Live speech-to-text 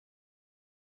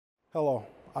Hello,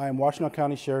 I am Washtenaw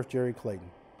County Sheriff Jerry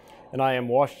Clayton. And I am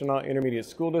Washtenaw Intermediate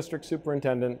School District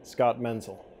Superintendent Scott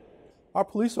Menzel. Our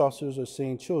police officers are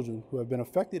seeing children who have been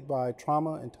affected by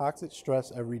trauma and toxic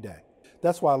stress every day.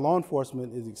 That's why law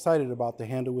enforcement is excited about the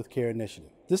Handle with Care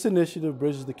initiative. This initiative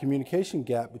bridges the communication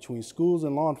gap between schools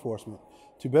and law enforcement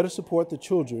to better support the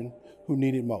children who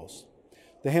need it most.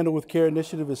 The Handle with Care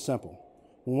initiative is simple.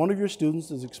 When one of your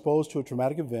students is exposed to a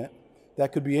traumatic event,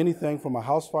 that could be anything from a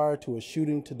house fire to a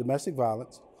shooting to domestic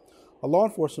violence, a law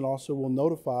enforcement officer will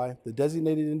notify the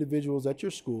designated individuals at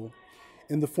your school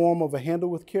in the form of a Handle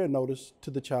with Care notice to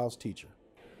the child's teacher.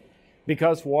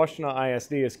 Because Washtenaw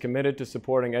ISD is committed to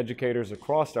supporting educators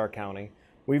across our county,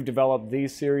 we've developed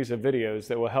these series of videos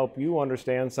that will help you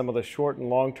understand some of the short and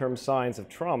long-term signs of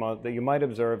trauma that you might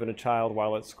observe in a child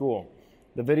while at school.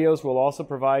 The videos will also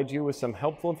provide you with some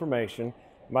helpful information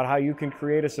about how you can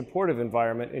create a supportive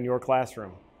environment in your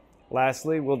classroom.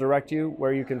 Lastly, we'll direct you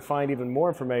where you can find even more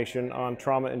information on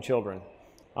trauma in children.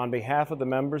 On behalf of the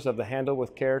members of the Handle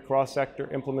with Care Cross-Sector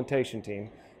Implementation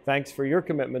Team, thanks for your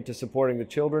commitment to supporting the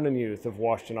children and youth of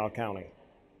Washtenaw County.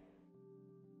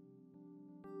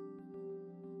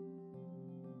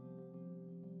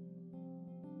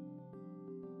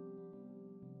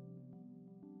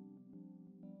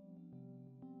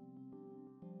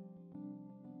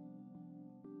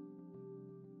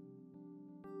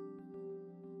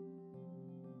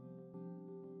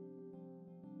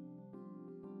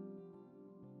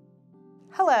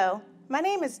 Hello, my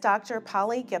name is Dr.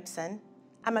 Polly Gipson.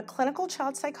 I'm a clinical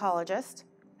child psychologist,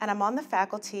 and I'm on the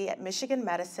faculty at Michigan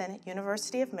Medicine,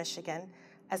 University of Michigan,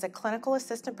 as a clinical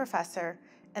assistant professor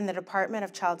in the Department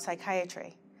of Child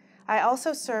Psychiatry. I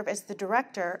also serve as the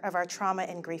director of our Trauma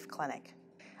and Grief Clinic.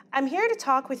 I'm here to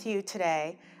talk with you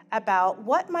today about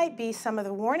what might be some of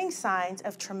the warning signs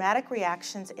of traumatic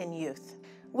reactions in youth.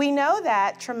 We know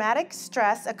that traumatic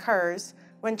stress occurs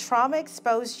when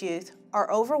trauma-exposed youth are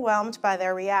overwhelmed by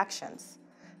their reactions.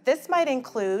 This might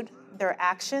include their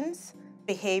actions,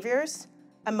 behaviors,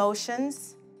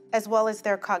 emotions, as well as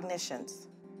their cognitions.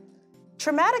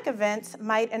 Traumatic events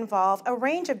might involve a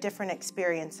range of different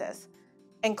experiences,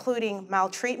 including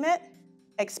maltreatment,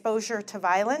 exposure to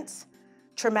violence,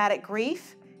 traumatic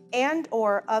grief,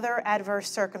 and/or other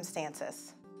adverse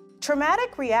circumstances.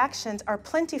 Traumatic reactions are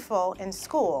plentiful in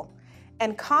school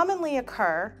and commonly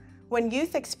occur when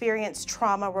youth experience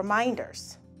trauma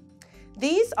reminders.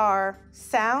 These are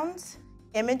sounds,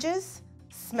 images,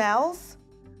 smells,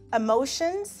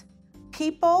 emotions,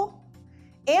 people,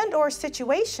 and/or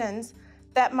situations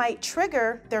that might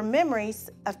trigger their memories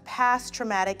of past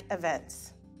traumatic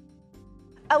events.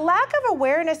 A lack of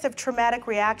awareness of traumatic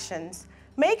reactions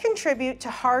may contribute to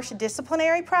harsh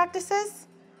disciplinary practices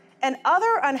and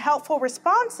other unhelpful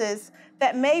responses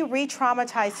that may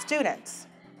re-traumatize students.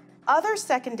 Other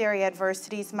secondary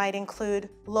adversities might include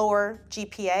lower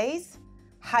GPAs,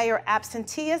 higher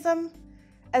absenteeism,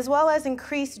 as well as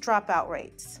increased dropout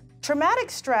rates.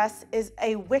 Traumatic stress is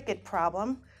a wicked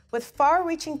problem with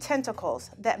far-reaching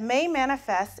tentacles that may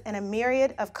manifest in a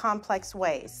myriad of complex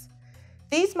ways.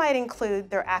 These might include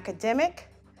their academic,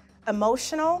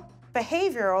 emotional,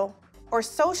 behavioral, or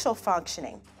social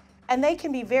functioning, and they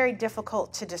can be very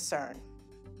difficult to discern.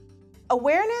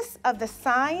 Awareness of the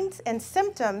signs and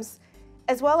symptoms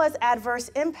as well as adverse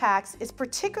impacts is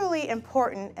particularly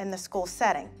important in the school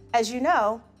setting. As you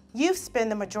know, youth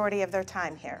spend the majority of their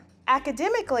time here.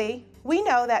 Academically, we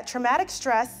know that traumatic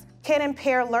stress can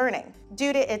impair learning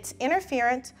due to its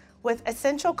interference with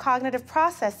essential cognitive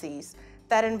processes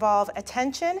that involve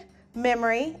attention,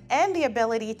 memory, and the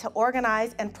ability to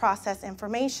organize and process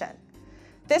information.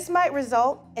 This might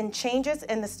result in changes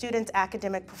in the student's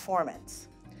academic performance.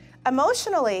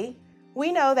 Emotionally,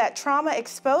 we know that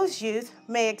trauma-exposed youth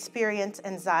may experience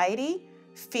anxiety,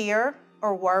 fear,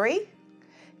 or worry.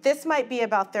 This might be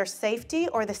about their safety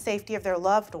or the safety of their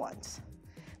loved ones.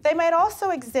 They might also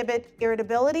exhibit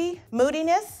irritability,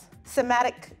 moodiness,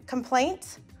 somatic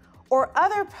complaints, or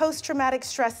other post-traumatic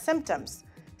stress symptoms,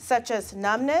 such as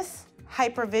numbness,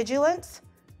 hypervigilance,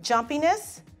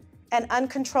 jumpiness, and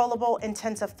uncontrollable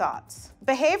intensive thoughts.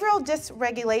 Behavioral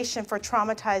dysregulation for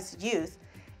traumatized youth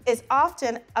is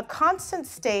often a constant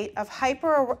state of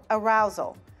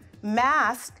hyperarousal,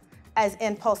 masked as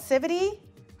impulsivity,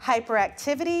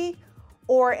 hyperactivity,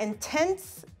 or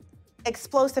intense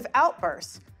explosive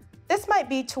outbursts. This might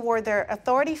be toward their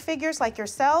authority figures like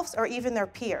yourselves or even their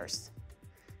peers.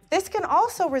 This can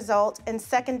also result in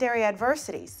secondary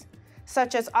adversities,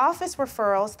 such as office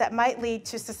referrals that might lead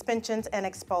to suspensions and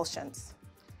expulsions.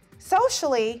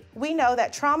 Socially, we know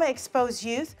that trauma-exposed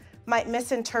youth might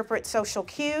misinterpret social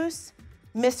cues,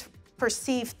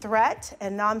 perceived threat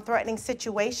and non-threatening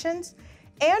situations,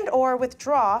 and/or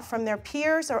withdraw from their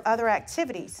peers or other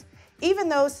activities, even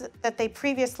those that they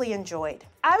previously enjoyed.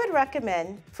 I would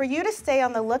recommend for you to stay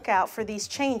on the lookout for these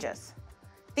changes.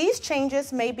 These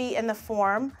changes may be in the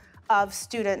form of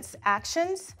students'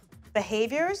 actions,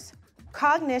 behaviors,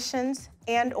 cognitions,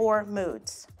 and/or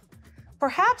moods.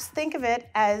 Perhaps think of it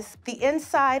as the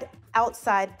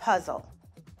inside-outside puzzle.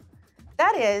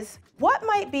 That is, what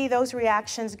might be those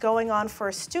reactions going on for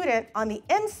a student on the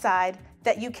inside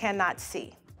that you cannot see?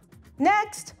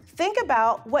 Next, think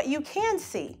about what you can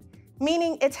see,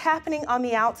 meaning it's happening on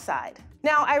the outside.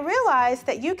 Now, I realize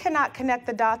that you cannot connect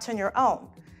the dots on your own,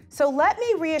 so let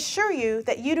me reassure you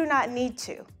that you do not need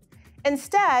to.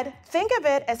 Instead, think of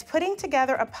it as putting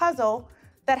together a puzzle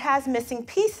that has missing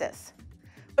pieces.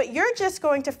 But you're just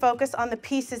going to focus on the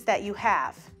pieces that you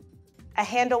have. A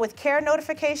handle with care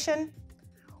notification,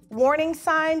 warning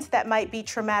signs that might be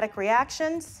traumatic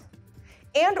reactions,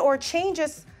 and/or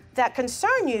changes that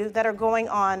concern you that are going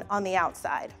on the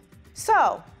outside.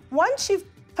 So, once you've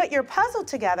put your puzzle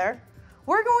together,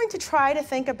 we're going to try to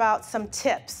think about some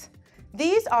tips.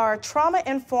 These are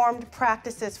trauma-informed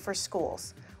practices for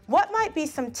schools. What might be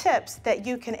some tips that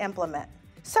you can implement?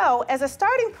 So, as a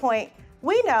starting point,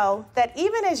 we know that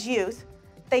even as youth,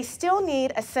 they still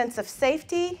need a sense of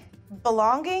safety,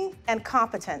 belonging, and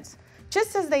competence,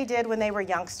 just as they did when they were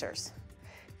youngsters.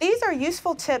 These are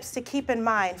useful tips to keep in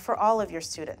mind for all of your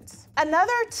students.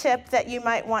 Another tip that you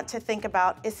might want to think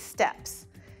about is STEPS.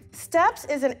 STEPS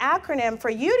is an acronym for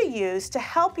you to use to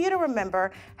help you to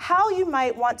remember how you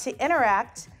might want to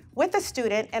interact with a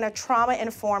student in a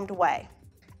trauma-informed way.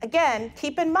 Again,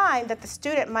 keep in mind that the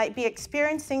student might be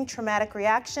experiencing traumatic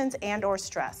reactions and/or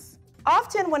stress.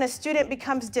 Often when a student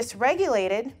becomes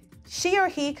dysregulated, she or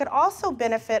he could also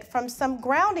benefit from some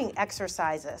grounding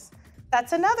exercises.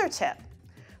 That's another tip.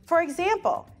 For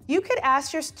example, you could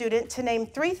ask your student to name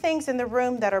 3 things in the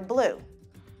room that are blue.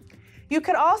 You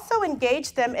could also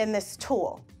engage them in this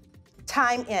tool,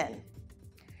 time in.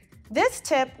 This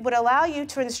tip would allow you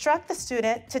to instruct the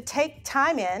student to take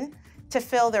time in to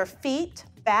feel their feet,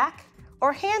 back,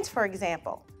 or hands, for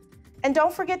example. And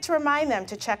don't forget to remind them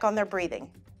to check on their breathing.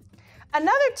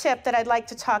 Another tip that I'd like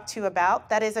to talk to you about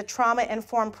that is a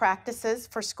trauma-informed practices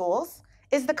for schools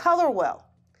is the color wheel.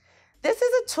 This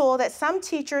is a tool that some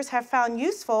teachers have found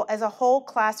useful as a whole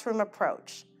classroom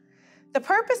approach. The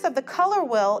purpose of the color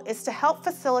wheel is to help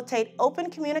facilitate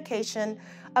open communication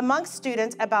amongst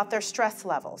students about their stress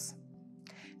levels.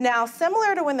 Now,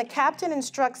 similar to when the captain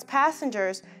instructs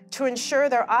passengers to ensure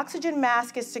their oxygen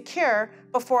mask is secure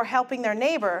before helping their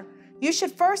neighbor, you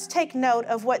should first take note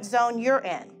of what zone you're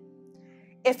in.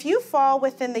 If you fall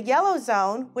within the yellow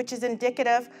zone, which is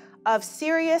indicative of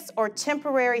serious or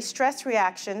temporary stress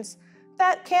reactions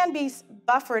that can be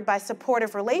buffered by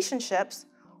supportive relationships,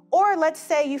 or let's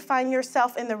say you find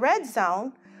yourself in the red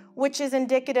zone, which is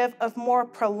indicative of more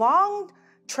prolonged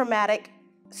traumatic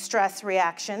stress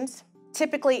reactions,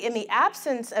 typically in the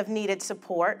absence of needed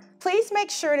support, please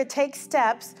make sure to take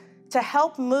steps to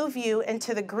help move you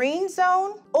into the green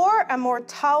zone or a more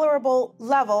tolerable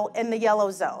level in the yellow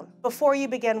zone before you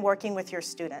begin working with your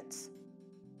students.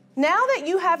 Now that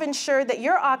you have ensured that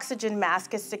your oxygen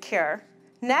mask is secure,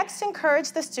 next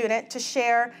encourage the student to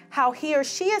share how he or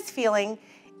she is feeling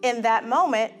in that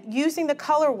moment using the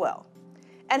color wheel,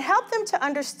 and help them to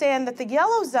understand that the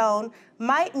yellow zone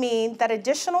might mean that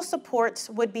additional supports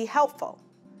would be helpful,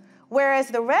 whereas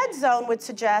the red zone would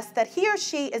suggest that he or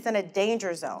she is in a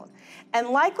danger zone and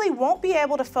likely won't be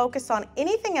able to focus on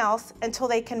anything else until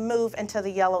they can move into the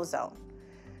yellow zone.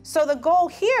 So the goal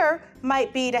here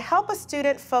might be to help a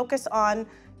student focus on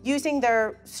using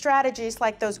their strategies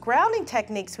like those grounding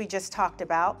techniques we just talked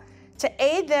about to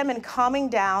aid them in calming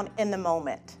down in the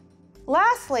moment.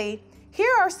 Lastly,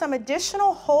 here are some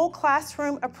additional whole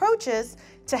classroom approaches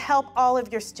to help all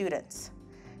of your students.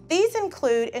 These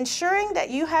include ensuring that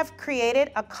you have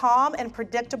created a calm and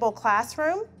predictable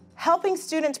classroom, helping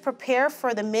students prepare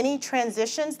for the many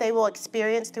transitions they will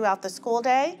experience throughout the school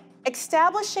day,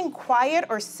 establishing quiet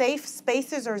or safe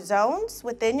spaces or zones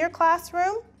within your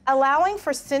classroom, allowing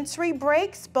for sensory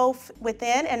breaks both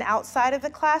within and outside of the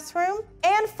classroom,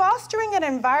 and fostering an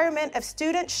environment of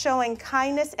students showing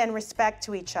kindness and respect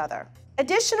to each other.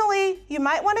 Additionally, you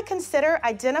might want to consider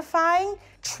identifying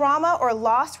trauma or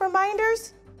loss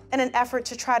reminders in an effort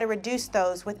to try to reduce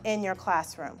those within your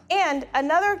classroom. And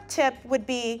another tip would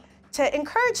be to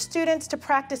encourage students to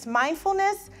practice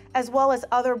mindfulness as well as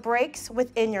other breaks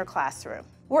within your classroom.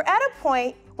 We're at a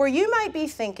point where you might be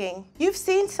thinking, you've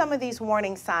seen some of these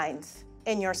warning signs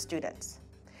in your students,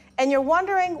 and you're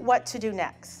wondering what to do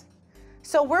next.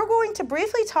 So we're going to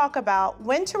briefly talk about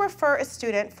when to refer a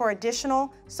student for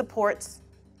additional supports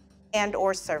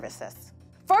and/or services.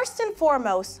 First and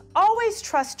foremost, always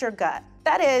trust your gut.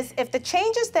 That is, if the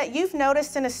changes that you've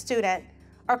noticed in a student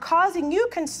are causing you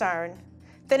concern,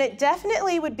 then it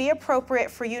definitely would be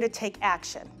appropriate for you to take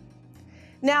action.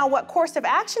 Now, what course of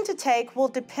action to take will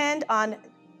depend on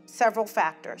several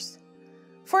factors.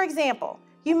 For example,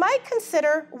 you might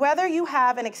consider whether you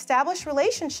have an established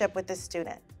relationship with this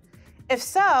student. If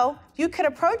so, you could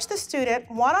approach the student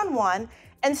one-on-one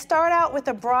and start out with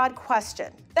a broad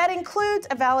question. That includes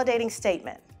a validating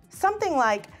statement. Something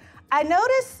like, I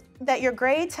notice that your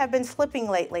grades have been slipping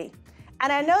lately,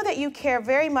 and I know that you care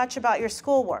very much about your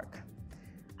schoolwork.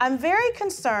 I'm very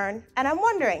concerned, and I'm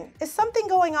wondering, is something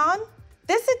going on?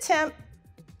 This attempt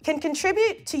can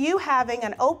contribute to you having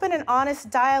an open and honest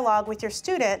dialogue with your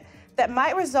student that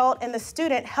might result in the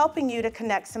student helping you to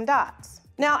connect some dots.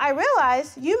 Now, I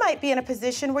realize you might be in a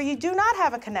position where you do not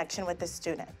have a connection with this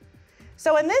student.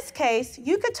 So in this case,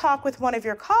 you could talk with one of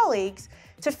your colleagues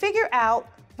to figure out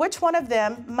which one of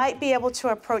them might be able to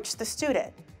approach the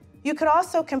student. You could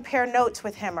also compare notes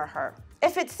with him or her.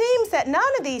 If it seems that none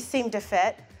of these seem to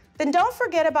fit, then don't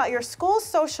forget about your school's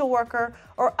social worker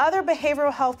or other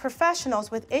behavioral health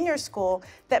professionals within your school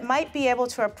that might be able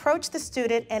to approach the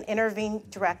student and intervene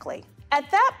directly. At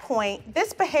that point,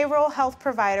 this behavioral health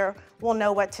provider will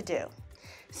know what to do.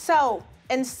 So,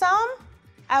 in sum,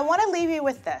 I want to leave you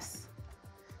with this.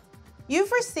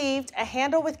 You've received a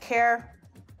Handle with Care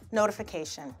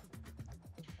notification.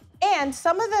 And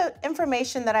some of the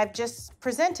information that I've just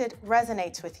presented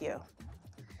resonates with you.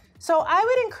 So I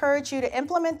would encourage you to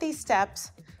implement these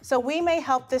steps so we may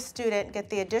help this student get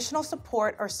the additional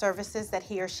support or services that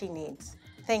he or she needs.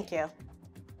 Thank you.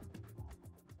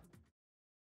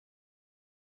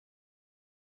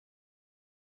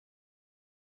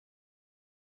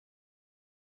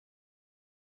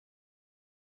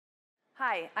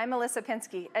 Hi, I'm Melissa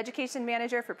Pinsky, Education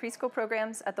Manager for Preschool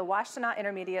Programs at the Washtenaw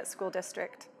Intermediate School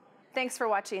District. Thanks for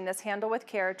watching this Handle with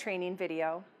Care training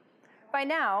video. By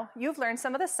now, you've learned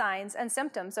some of the signs and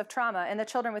symptoms of trauma in the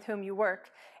children with whom you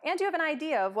work, and you have an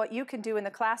idea of what you can do in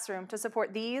the classroom to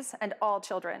support these and all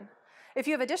children. If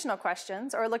you have additional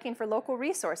questions or are looking for local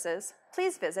resources,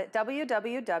 please visit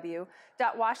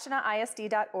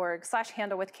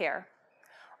www.washtenawisd.org/handlewithcare.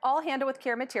 All Handle with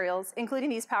Care materials, including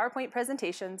these PowerPoint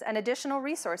presentations and additional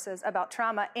resources about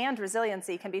trauma and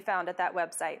resiliency, can be found at that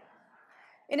website.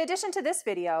 In addition to this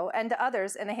video and to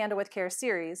others in the Handle with Care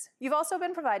series, you've also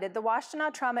been provided the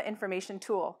Washtenaw Trauma Information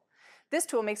Tool. This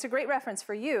tool makes a great reference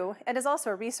for you and is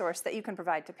also a resource that you can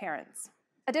provide to parents.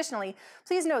 Additionally,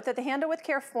 please note that the Handle with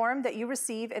Care form that you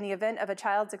receive in the event of a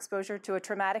child's exposure to a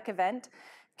traumatic event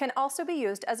can also be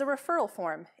used as a referral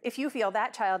form if you feel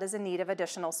that child is in need of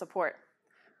additional support.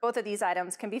 Both of these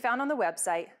items can be found on the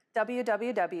website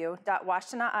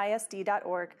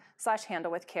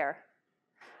www.washtenawisd.org/handlewithcare.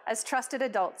 As trusted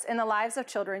adults in the lives of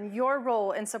children, your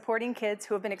role in supporting kids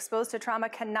who have been exposed to trauma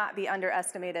cannot be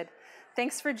underestimated.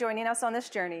 Thanks for joining us on this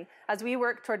journey as we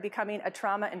work toward becoming a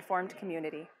trauma-informed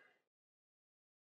community.